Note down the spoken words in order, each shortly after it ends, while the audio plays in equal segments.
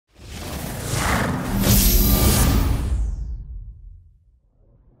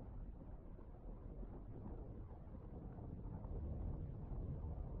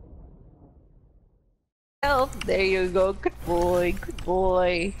yourself. There you go. Good boy. Good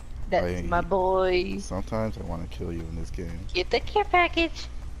boy. That's my boy. Sometimes I want to kill you in this game. Get the care package.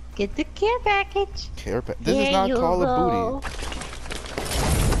 Get the care package. This is not Call of Booty.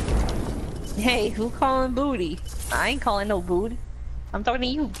 Hey, who calling booty? I ain't calling no booty. I'm talking to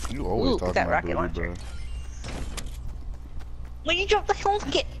you. You always talking that about rocket booty, launcher. bro. When you drop the phone,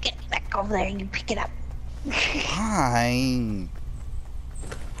 get back over there and you pick it up. Fine.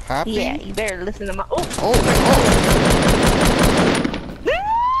 Happy? Yeah, you better listen to my. Oh.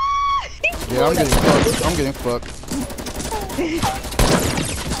 Yeah, I'm getting fucked. I'm getting fucked.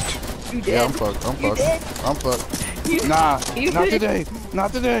 You dead? Yeah, I'm fucked. I'm fucked. I'm fucked. Nah, not today.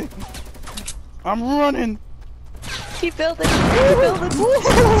 Not today. I'm running. Keep building. Keep building.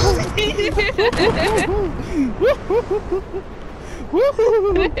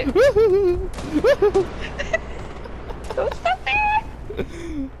 Don't stop there.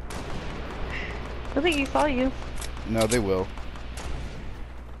 I think he saw you. No, they will.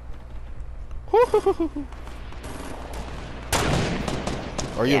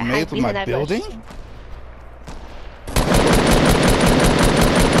 Are you amazed with my building? Yeah,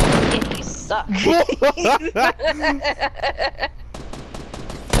 you suck.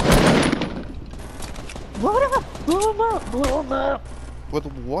 Blow him up! Blow him up! Blow him up! With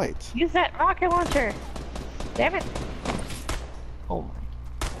what? Use that rocket launcher! Damn it! Oh my.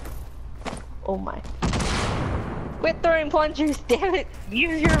 Oh my. Quit throwing plungers, damn it!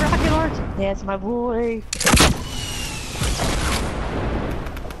 Use your rocket launcher! That's my boy!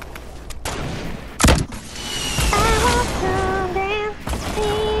 I want some dance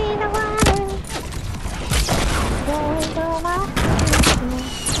in the water. Going through my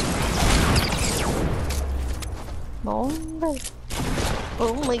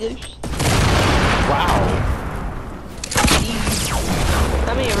oh my gosh. Wow.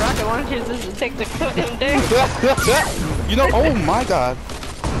 How many rocket launchers does it take to put him down? You know, oh my god.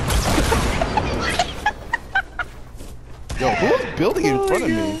 Yo, who's building in front of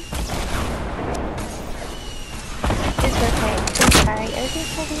me? It's okay. I'm sorry.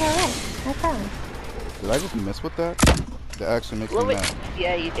 Everything's going alright. I promise. Did I just miss with that? That actually makes me mad.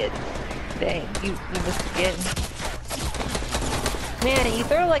 Yeah, you did. Dang, you missed again. Man, you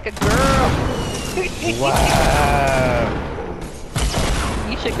throw like a girl. Wow.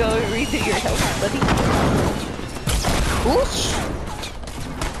 You should go redo your health, buddy. Oosh.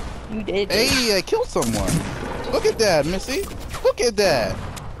 You did. Hey, I killed someone. Look at that, Missy. Look at that.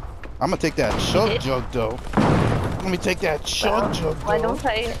 I'm gonna take that chug jug though. Let me take that chug jug though. Why don't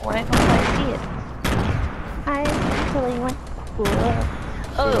I see it? I really want.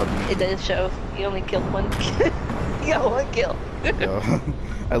 Oh, it does show. You only killed one. You got one kill.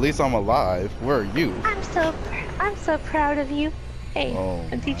 At least I'm alive. Where are you? I'm so proud of you. Hey,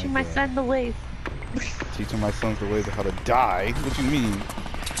 I'm teaching my son the ways. Teaching my sons the ways of how to die? What you mean?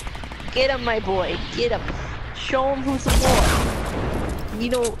 Get him, my boy. Get him. Show him who's the boy. You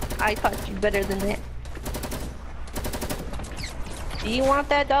know, I taught you better than that. Do you want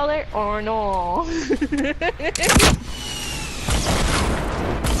that dollar or no?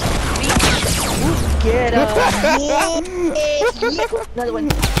 Get him. Another one.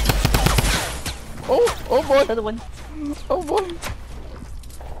 Oh boy. Another one. Oh boy.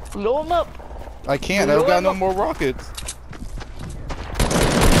 Blow him up. I can't. I've got no more rockets.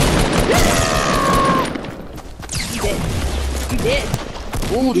 You did. You did.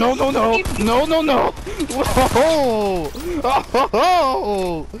 Oh no no no no no no! Whoa!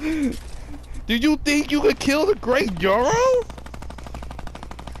 Oh! Did you think you could kill the great Yoro?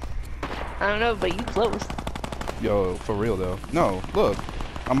 I don't know, but you close. Yo, for real though. No, look.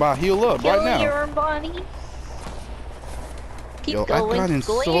 I'm about to heal up right now. Kill your body. Keep Yo, going. I've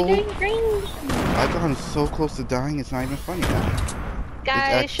gotten so close to dying, it's not even funny now.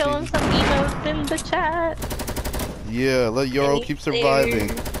 Guys, show him some emotes in the chat. Yeah, let Yoro keep surviving.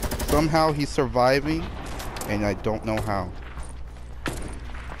 Somehow he's surviving, and I don't know how.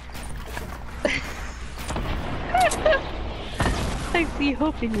 I see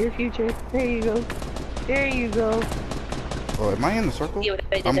hope in your future. There you go. There you go. Oh, am I in the circle? See what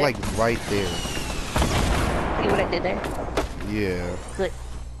I did I'm there? like right there. See what I did there? Yeah. Good.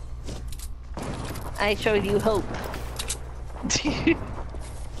 I showed you hope.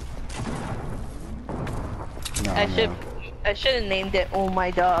 Nah, I should have named it Oh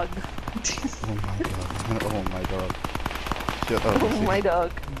My Dog. Oh my god. Oh my god. Shut up. Oh my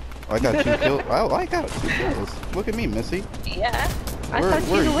dog. I got 2 kills. Oh, I got 2 kills. Look at me, Missy. Yeah. I taught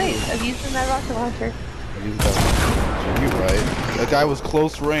you the ways of using that rocket launcher. You're right. That guy was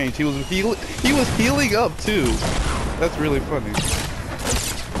close range. He was healing up too. That's really funny.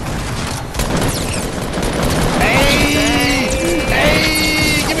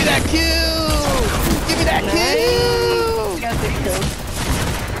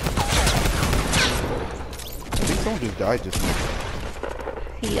 died just now.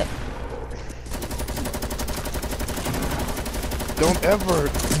 Yep. Don't ever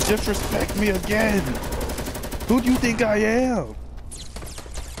disrespect me again. Who do you think I am?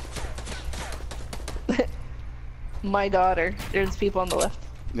 My daughter. There's people on the left.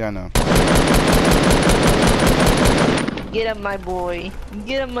 Yeah, I know. Get him, my boy.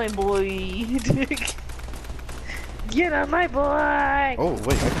 Get him, my boy. Get him, my boy. Oh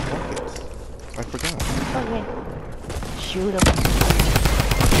wait, I can rockets. I forgot. Okay. Shoot him.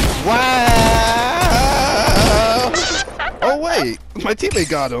 Wow! Oh wait, my teammate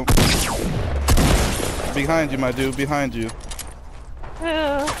got him. Behind you, my dude. Behind you.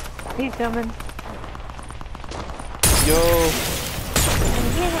 He's coming. Yo.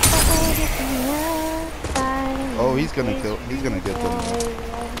 Oh, he's gonna kill. He's gonna get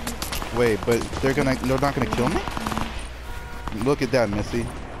them. Wait, but they're not gonna kill me? Look at that, Missy.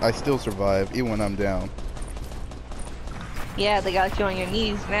 I still survive even when I'm down. Yeah, they got you on your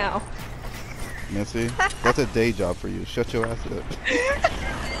knees now. Missy, that's a day job for you. Shut your ass up.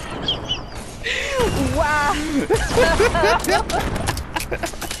 Wow.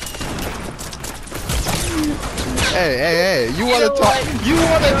 Hey! You wanna talk? You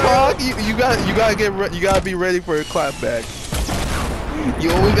wanna talk? You gotta be ready for a clapback.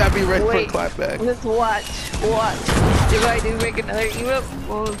 You always gotta be ready for a clapback. Just watch. If I do make another emote,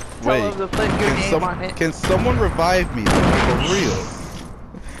 we'll tell them to put your name on it. Can someone revive me? For real?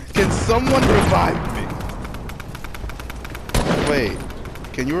 Can someone revive me? Wait,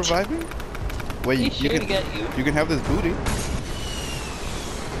 can you revive me? Wait, you can have this booty.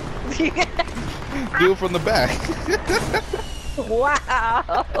 Do it from the back.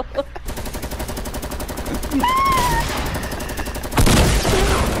 Wow.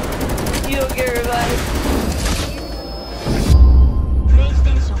 You don't get revived.